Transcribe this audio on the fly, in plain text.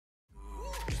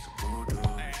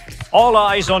All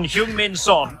eyes on Heung-min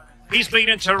Son. He's been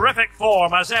in terrific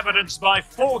form as evidenced by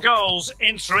 4 goals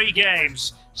in 3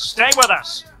 games. Stay with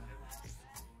us.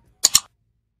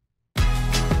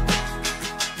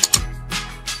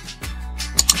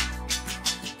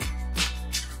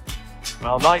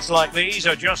 Well, nights like these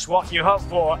are just what you hope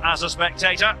for as a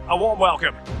spectator. A warm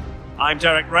welcome. I'm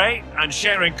Derek Ray, and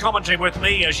sharing commentary with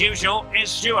me as usual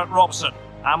is Stuart Robson.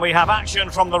 And we have action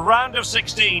from the round of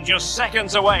 16 just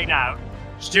seconds away now.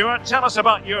 Stuart, tell us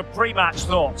about your pre-match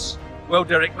thoughts. Well,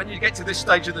 Derek, when you get to this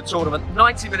stage of the tournament,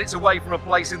 90 minutes away from a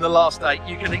place in the last 8,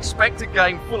 you can expect a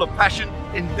game full of passion,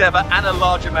 endeavour and a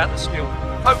large amount of skill.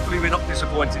 Hopefully we're not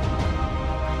disappointed.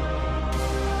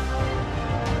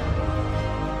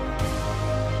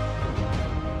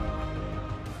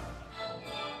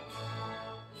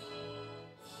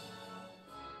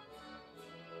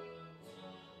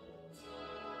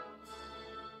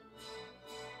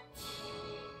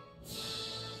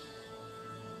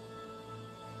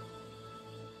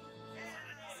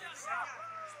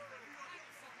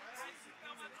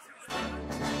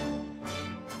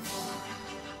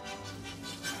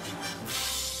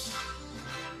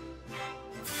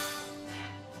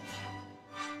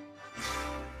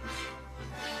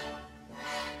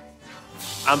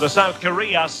 And the South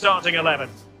Korea starting 11.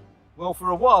 Well, for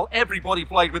a while, everybody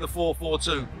played with a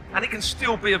 4-4-2, and it can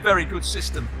still be a very good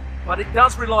system. But it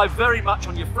does rely very much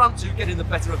on your front two getting the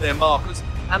better of their markers,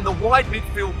 and the wide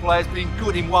midfield players being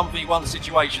good in 1v1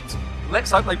 situations.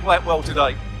 Let's hope they play it well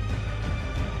today.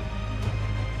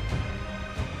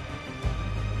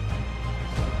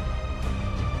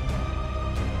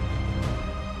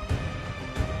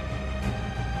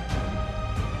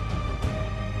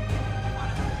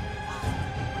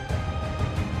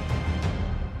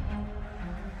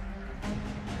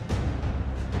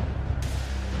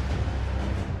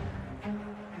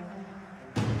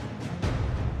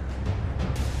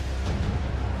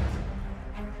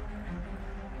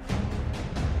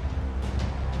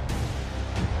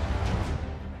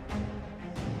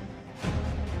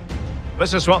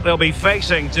 This is what they'll be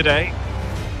facing today.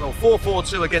 Well,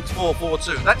 4-4-2 against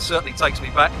 4-4-2, that certainly takes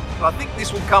me back. But I think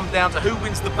this will come down to who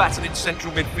wins the battle in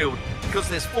central midfield, because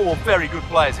there's 4 very good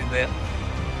players in there.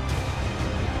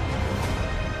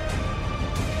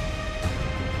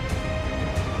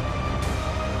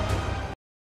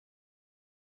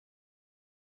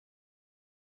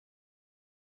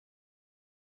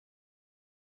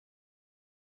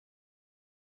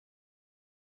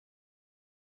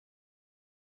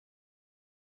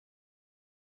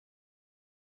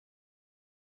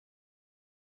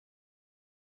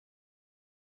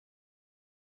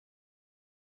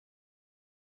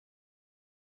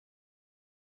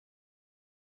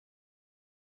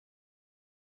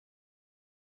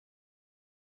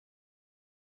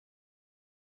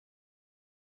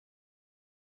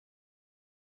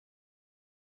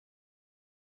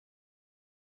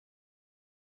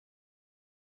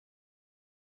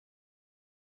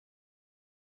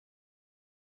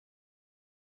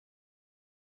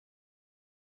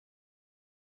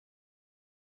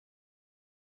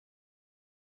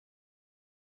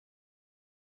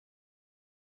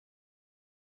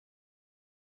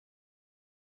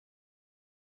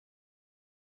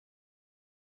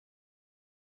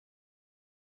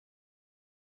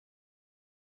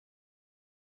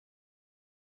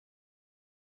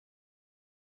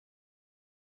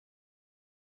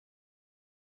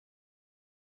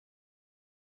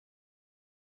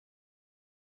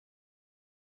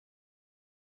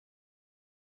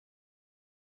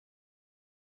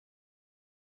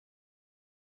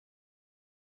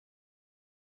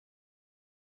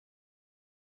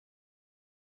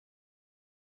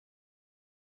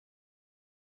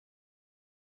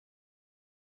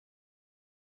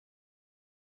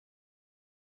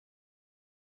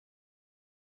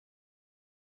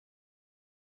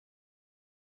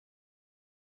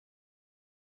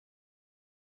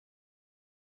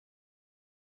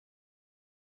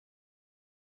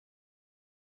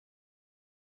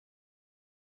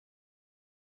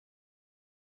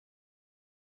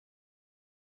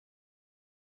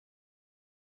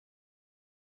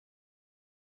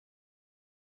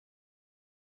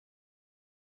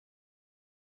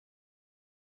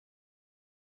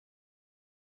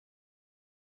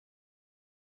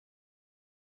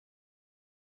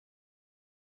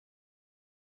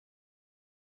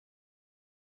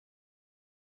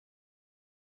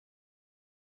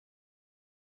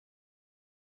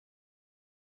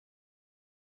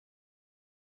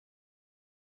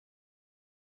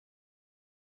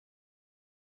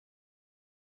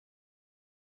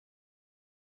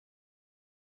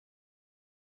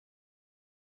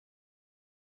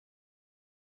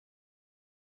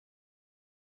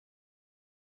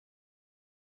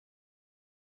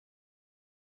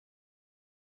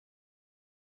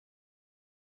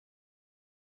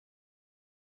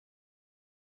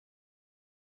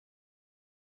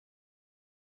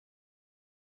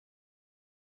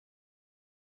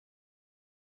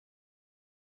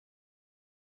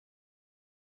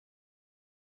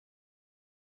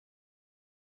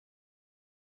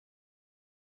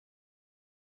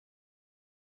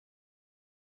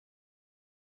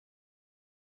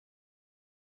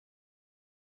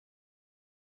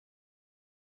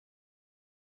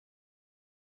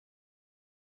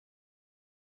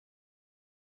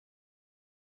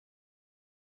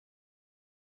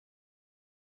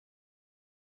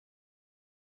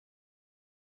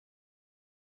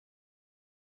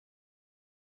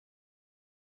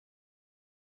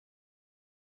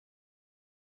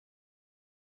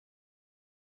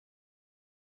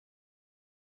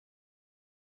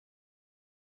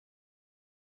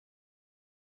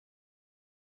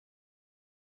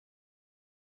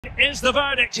 is the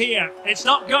verdict here. It's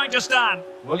not going to stand.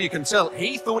 Well, you can tell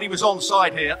he thought he was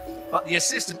onside here, but the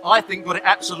assistant, I think, got it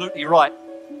absolutely right.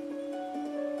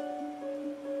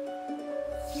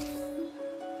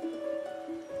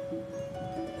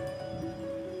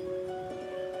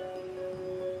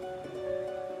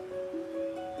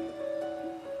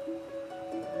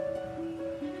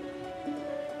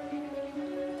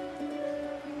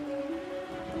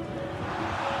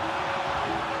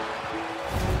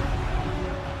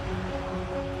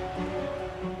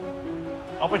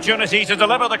 Opportunity to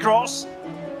deliver the cross.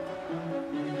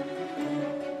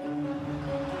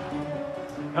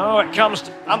 Oh, it comes,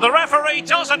 and the referee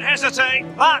doesn't hesitate.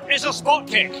 That is a spot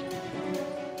kick.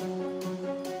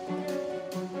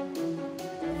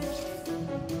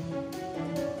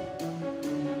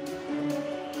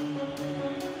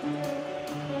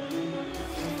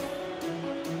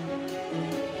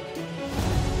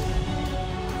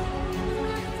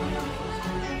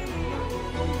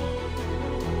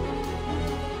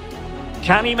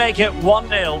 Can he make it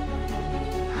 1-0?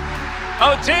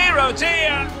 Oh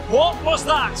dear, what was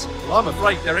that? Well, I'm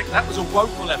afraid, Derek, that was a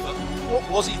woeful effort. What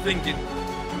was he thinking?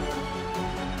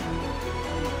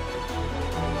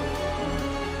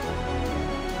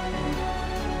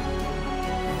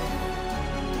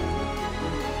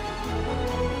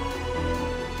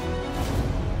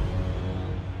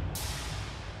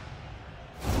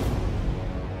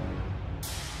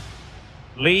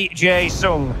 Lee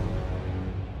Jae-sung.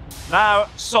 Now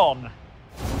Son.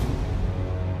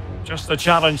 Just the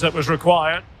challenge that was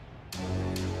required.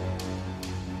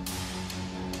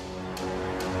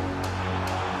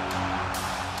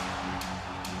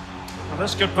 Well,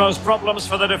 this could pose problems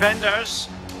for the defenders.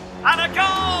 And a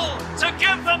goal to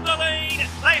give them the lead.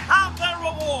 They have their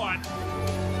reward.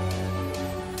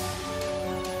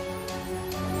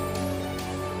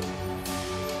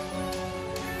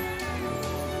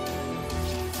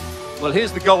 Well,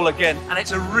 here's the goal again, and it's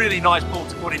a really nice ball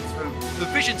to put him through.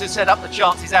 The vision to set up the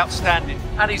chance is outstanding,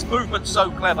 and his movement's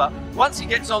so clever. Once he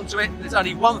gets onto it, there's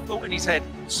only one thought in his head: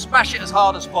 smash it as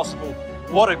hard as possible.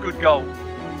 What a good goal.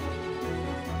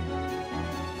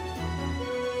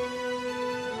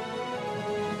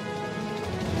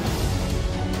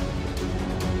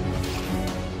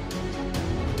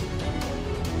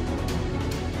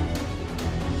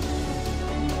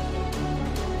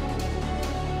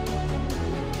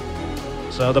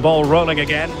 So the ball rolling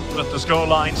again, with the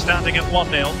scoreline standing at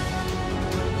 1-0.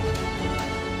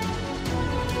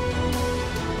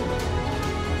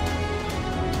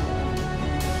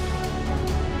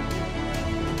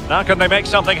 Now can they make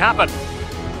something happen?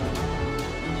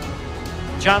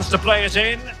 Chance to play it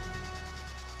in.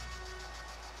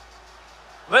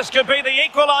 This could be the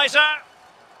equaliser.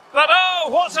 But oh,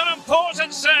 what an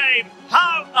important save!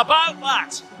 How about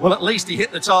that? Well, at least he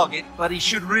hit the target, but he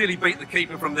should really beat the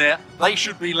keeper from there. They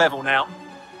should be level now.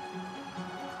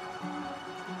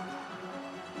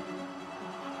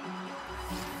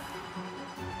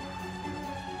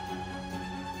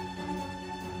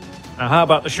 Now how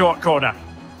about the short corner?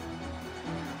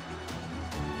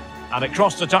 And it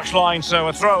crossed the touchline, so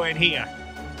a throw in here.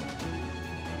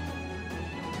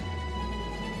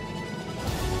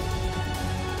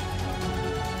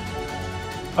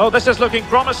 Oh, this is looking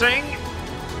promising.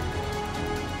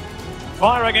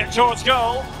 Firing it towards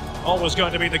goal. Always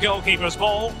going to be the goalkeeper's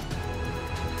ball.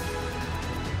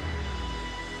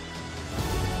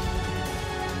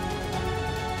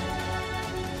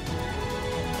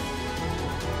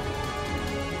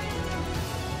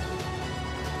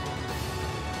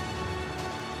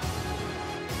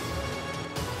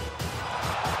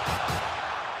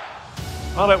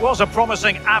 Well, it was a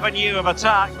promising avenue of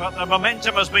attack, but the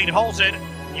momentum has been halted.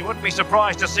 You wouldn't be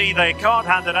surprised to see they can't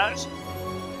hand it out.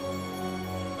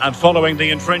 And following the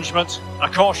infringement, a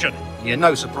caution. Yeah,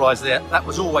 no surprise there. That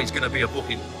was always going to be a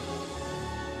booking.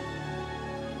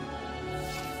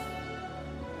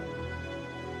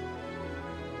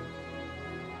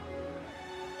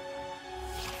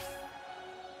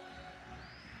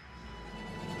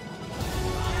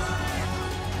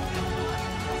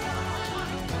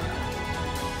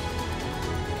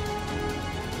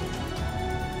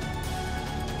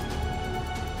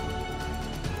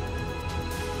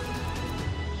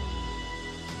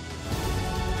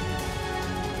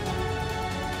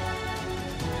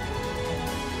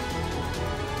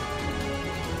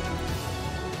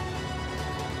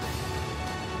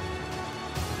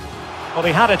 Well,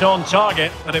 he had it on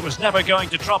target, but it was never going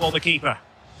to trouble the keeper.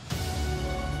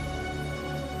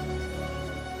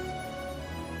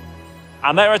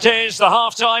 And there it is, the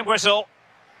half-time whistle.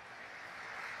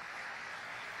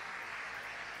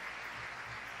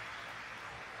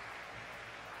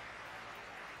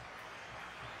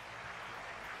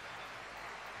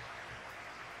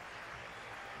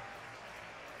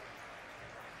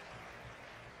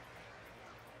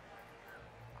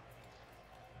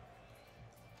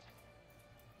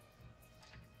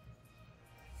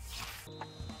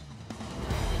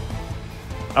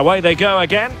 Away they go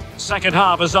again. Second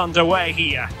half is underway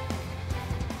here.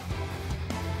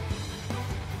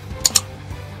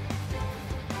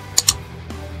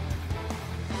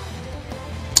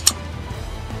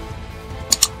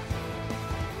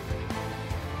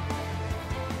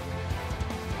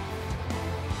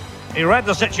 He read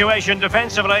the situation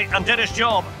defensively and did his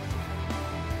job.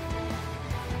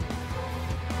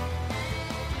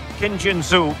 Kim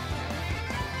Jin-soo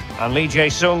and Lee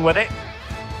Jae-sung with it.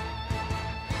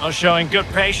 Not showing good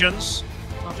patience.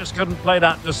 I just couldn't play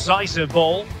that decisive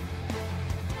ball.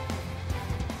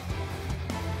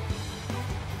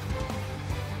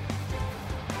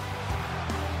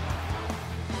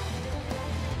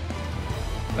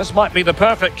 This might be the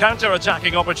perfect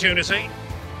counter-attacking opportunity.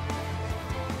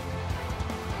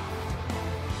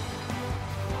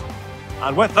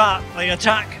 And with that, the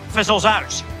attack fizzles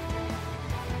out.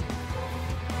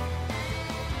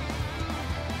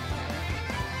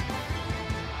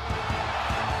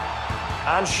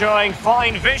 And showing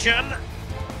fine vision.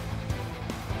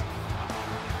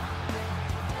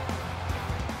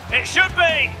 It should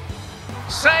be!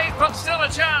 Saved, but still a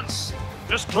chance.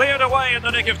 Just cleared away in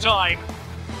the nick of time.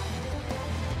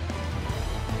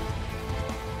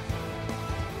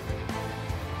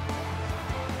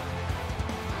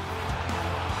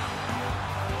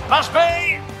 Must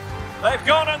be! They've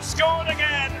gone and scored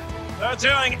again. They're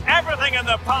doing everything in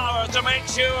their power to make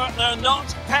sure they're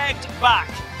not pegged back.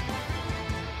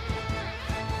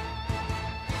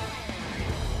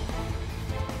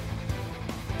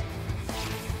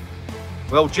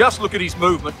 Well, just look at his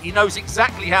movement. He knows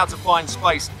exactly how to find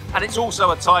space, and it's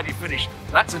also a tidy finish.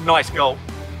 That's a nice goal.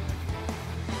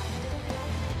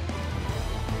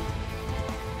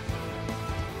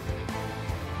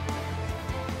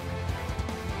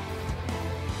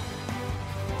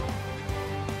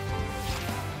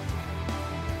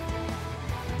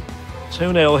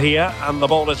 Two-nil here, and the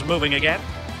ball is moving again.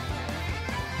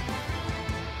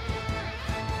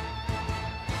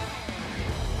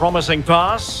 Promising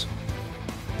pass.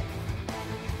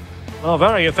 Well,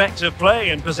 very effective play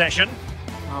in possession.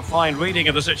 A fine reading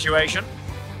of the situation.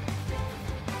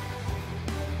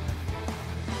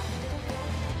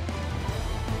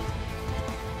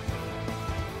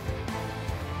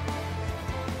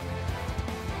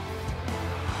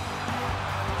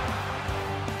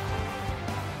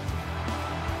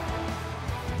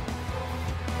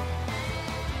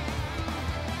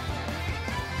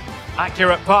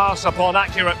 Accurate pass upon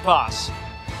accurate pass.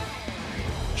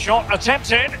 Shot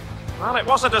attempted. Well, it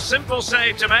wasn't a simple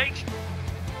save to make.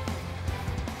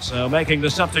 So making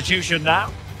the substitution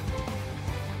now.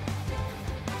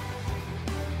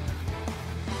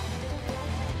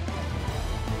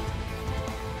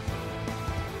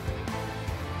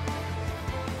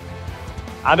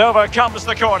 And over comes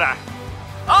the corner.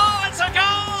 Oh, it's a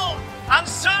goal! And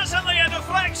certainly a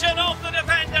deflection off the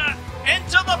defender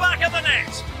into the back of the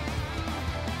net.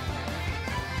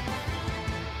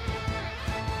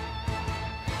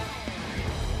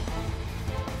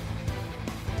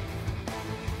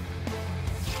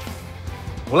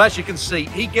 Well, as you can see,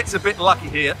 he gets a bit lucky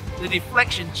here. The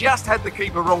deflection just had the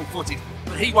keeper wrong-footed,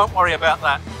 but he won't worry about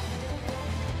that.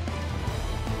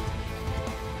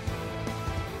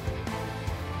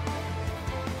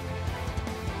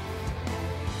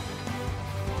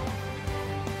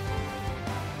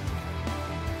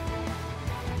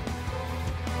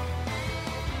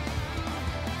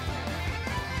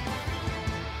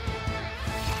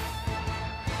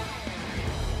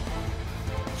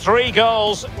 Three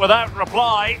goals without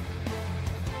reply.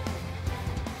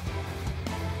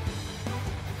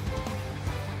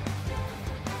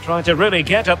 Trying to really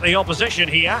get at the opposition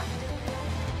here.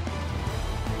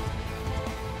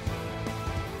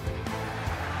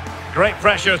 Great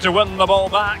pressure to win the ball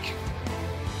back.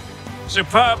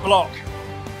 Superb block.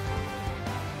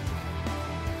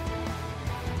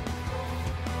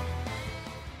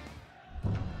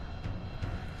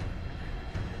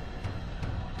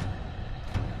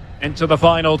 Into the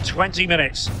final 20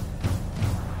 minutes.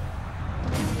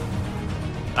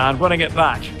 And winning it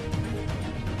back.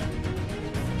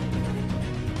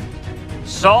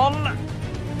 Son.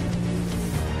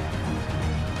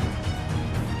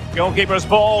 Goalkeeper's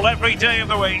ball every day of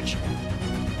the week.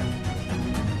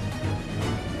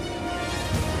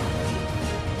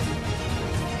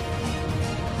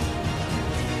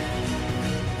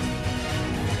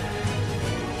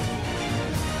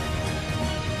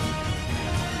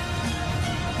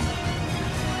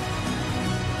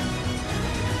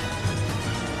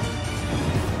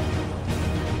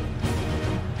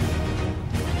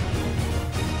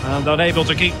 And unable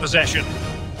to keep possession.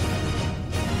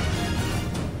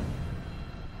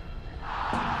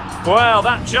 Well,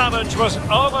 that challenge was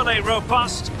overly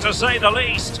robust, to say the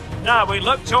least. Now we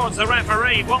look towards the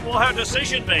referee. What will her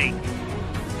decision be?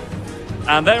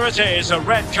 And there it is, a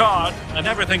red card, and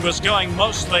everything was going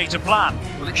mostly to plan.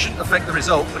 Well, it shouldn't affect the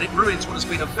result, but it ruins what has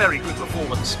been a very good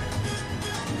performance.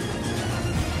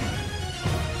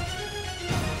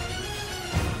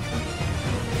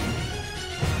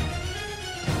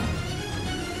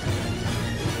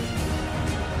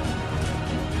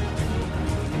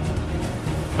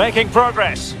 Making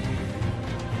progress.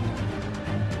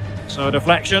 So a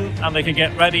deflection, and they can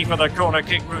get ready for their corner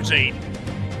kick routine.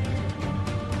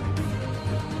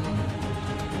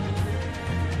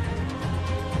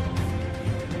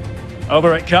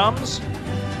 Over it comes.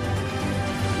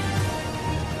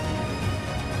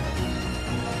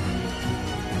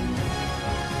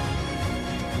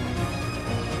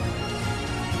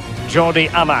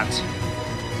 Jordi Amat.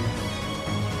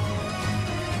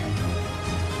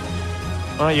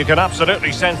 Well, you can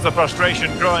absolutely sense the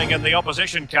frustration growing in the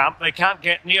opposition camp. They can't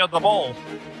get near the ball.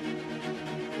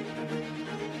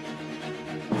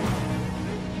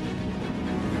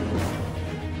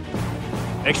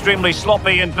 Extremely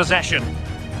sloppy in possession.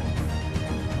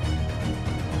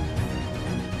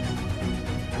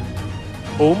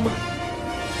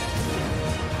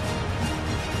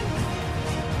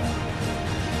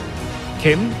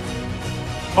 Kim.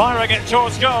 Firing it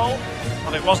towards goal.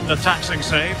 Well, it wasn't a taxing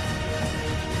save.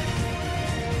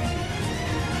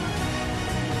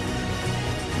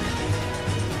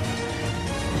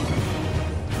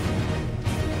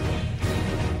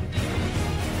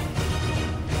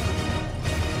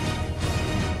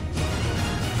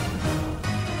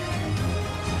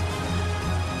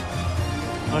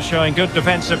 Showing good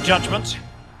defensive judgment.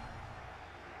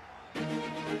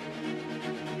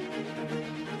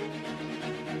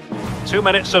 Two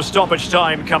minutes of stoppage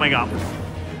time coming up.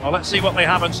 Well, let's see what they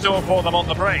have in store for them on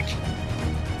the break.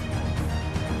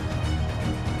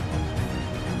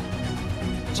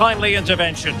 Timely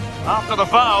intervention. After the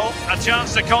foul, a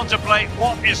chance to contemplate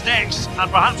what is next,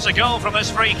 and perhaps a goal from this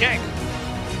free kick.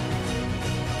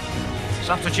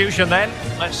 Substitution then.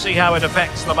 Let's see how it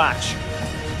affects the match.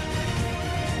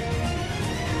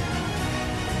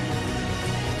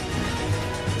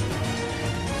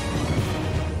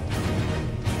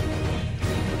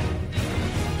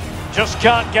 Just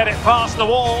can't get it past the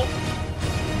wall.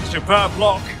 Superb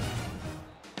block.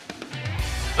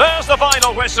 There's the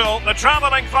final whistle. The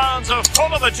travelling fans are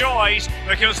full of the joys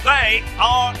because they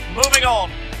are moving on.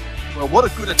 Well, what a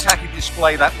good attacking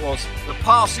display that was. The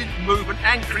passing, movement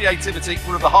and creativity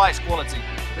were of the highest quality.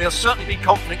 They'll certainly be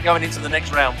confident going into the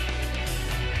next round.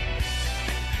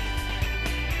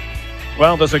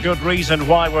 Well, there's a good reason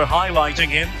why we're highlighting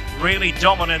him. Really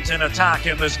dominant in attack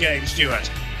in this game,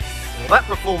 Stuart. Well, that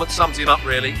performance sums him up,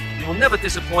 really. You're never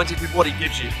disappointed with what he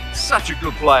gives you. Such a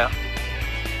good player.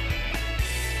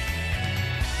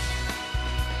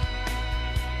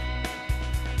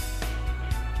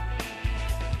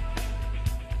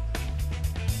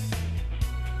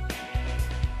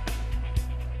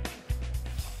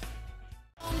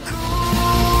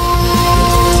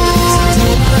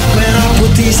 Merah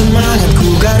putih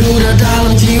semangatku, Garuda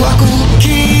dalam jiwaku.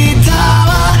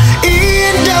 Kitalah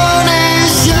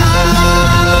Indonesia.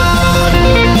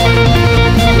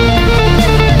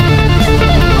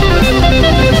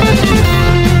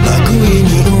 Lagu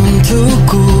ini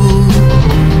untukku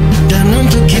dan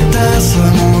untuk kita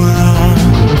semua.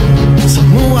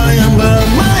 Semua yang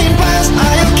bermain PES,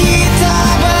 ayo kita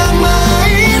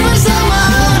bermain bersama.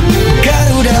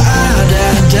 Garuda ada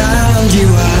dalam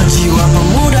jiwa-jiwa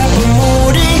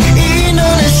pemuda-pemudi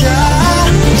Indonesia.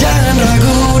 Jangan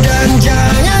ragu dan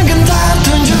jangan gentar,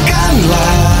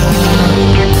 tunjukkanlah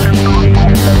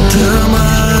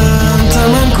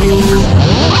teman-temanku.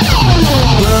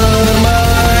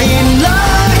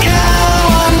 Bermainlah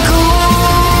kawanku,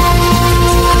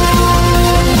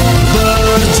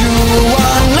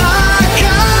 berjuanglah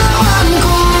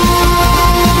kawanku,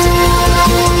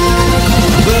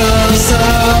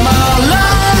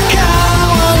 bersamalah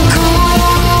kawanku.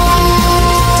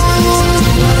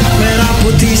 Merah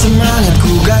putih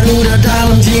semangatku, Garuda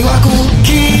dalam jiwaku.